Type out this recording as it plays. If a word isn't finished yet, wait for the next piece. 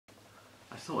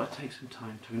I thought I'd take some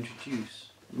time to introduce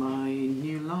my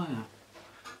new lyre.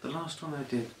 The last one I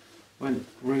did went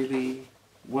really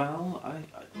well.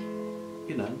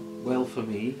 You know, well for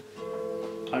me.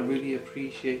 I really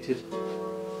appreciated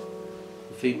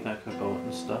the feedback I got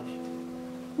and stuff.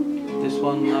 This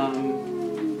one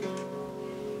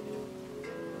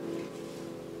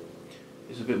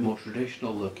is a bit more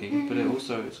traditional looking, but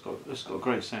it's got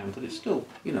great sound, and it's still,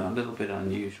 you know, a little bit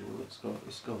unusual. It's got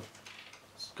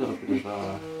a bit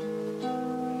of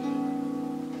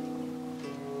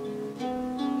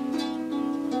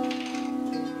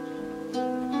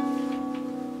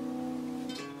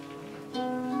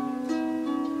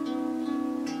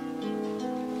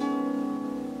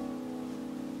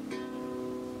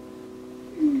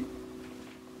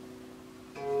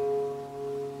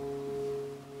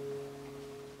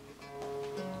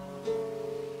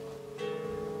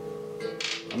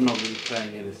I'm not really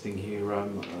playing anything here,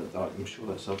 I'm sure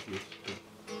that's obvious, but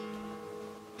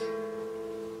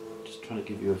just trying to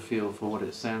give you a feel for what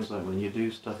it sounds like when you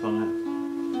do stuff on it.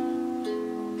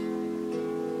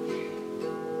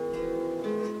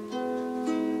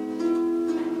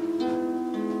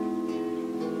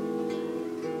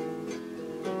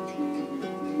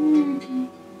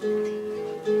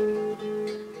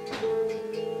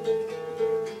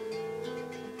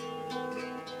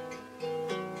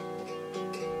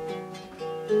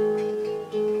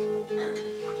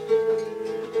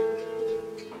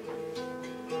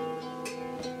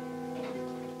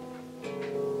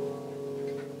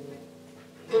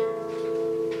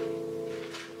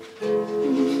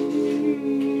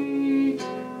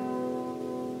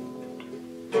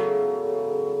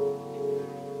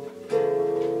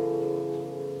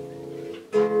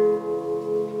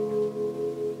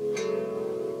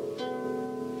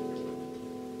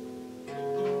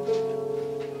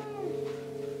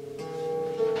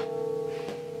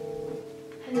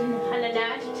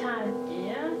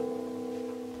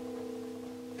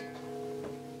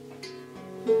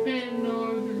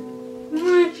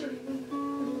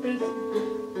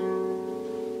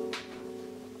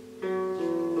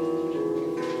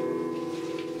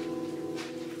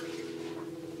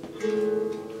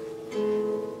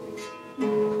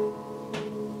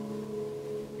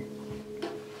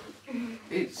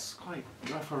 It's quite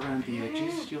rough around the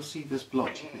edges. You'll see there's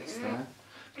blotchy bits there,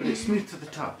 but it's smooth to the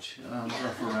touch.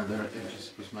 Rough around the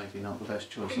edges was maybe not the best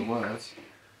choice of words,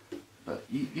 but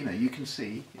you know, you can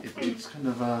see it's kind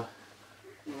of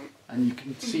and you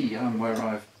can see where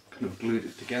I've kind of glued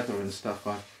it together and stuff.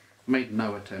 I've made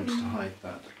no attempts to hide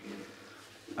that.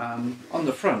 On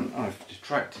the front, I've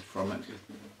detracted from it with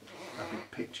a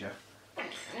big picture,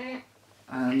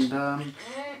 and I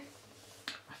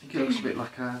think it looks a bit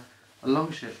like a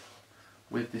longship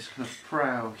with this kind of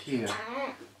prow here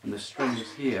and the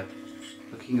strings here,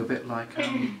 looking a bit like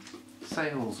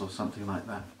sails or something like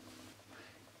that.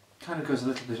 Kind of goes a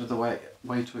little bit of the way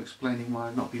to explaining why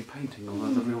I've not been painting,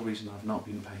 although the real reason I've not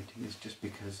been painting is just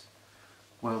because,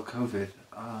 well, COVID,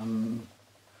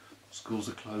 schools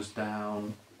are closed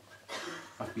down,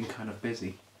 I've been kind of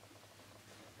busy.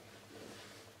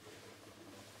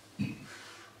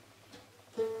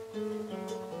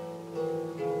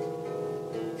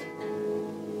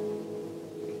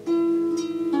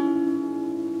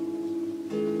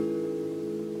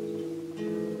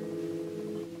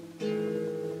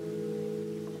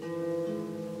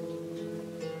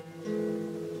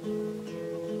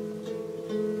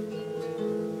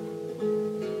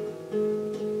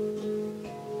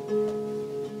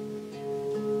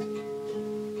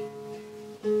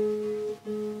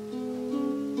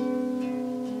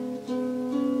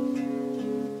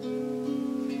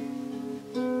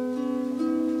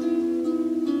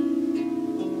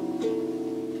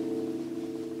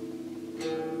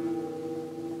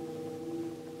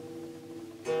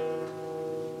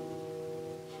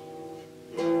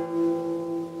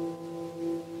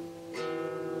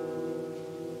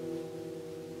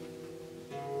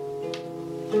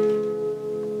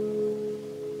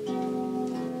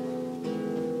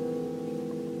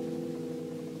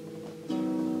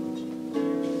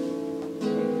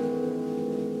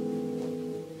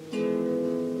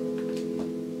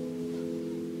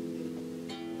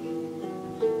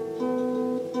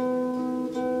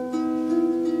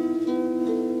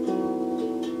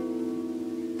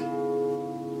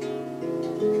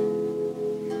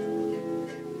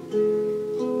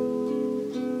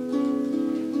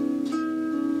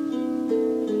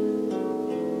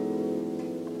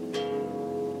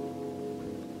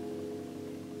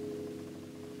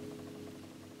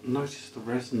 Notice the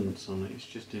resonance on it, it's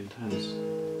just intense.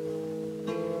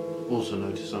 Also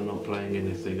notice I'm not playing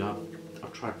anything up.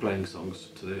 I've tried playing songs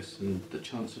to this, and the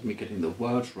chance of me getting the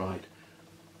words right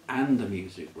and the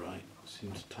music right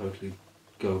seems to totally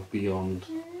go beyond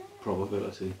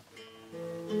probability.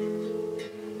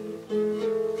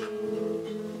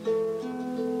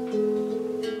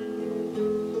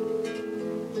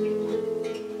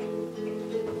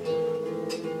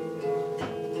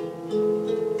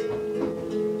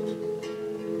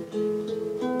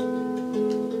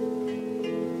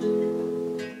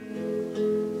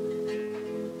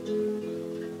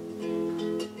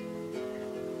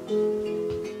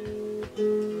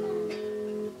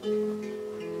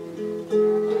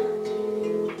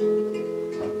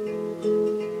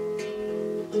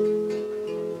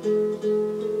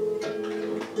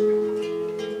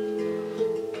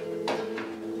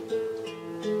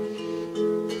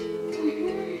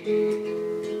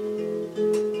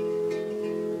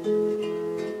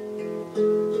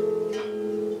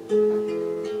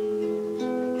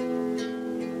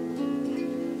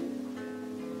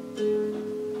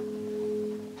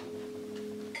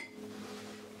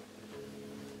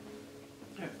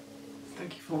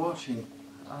 Thank you for watching.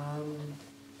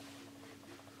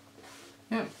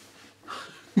 Yeah.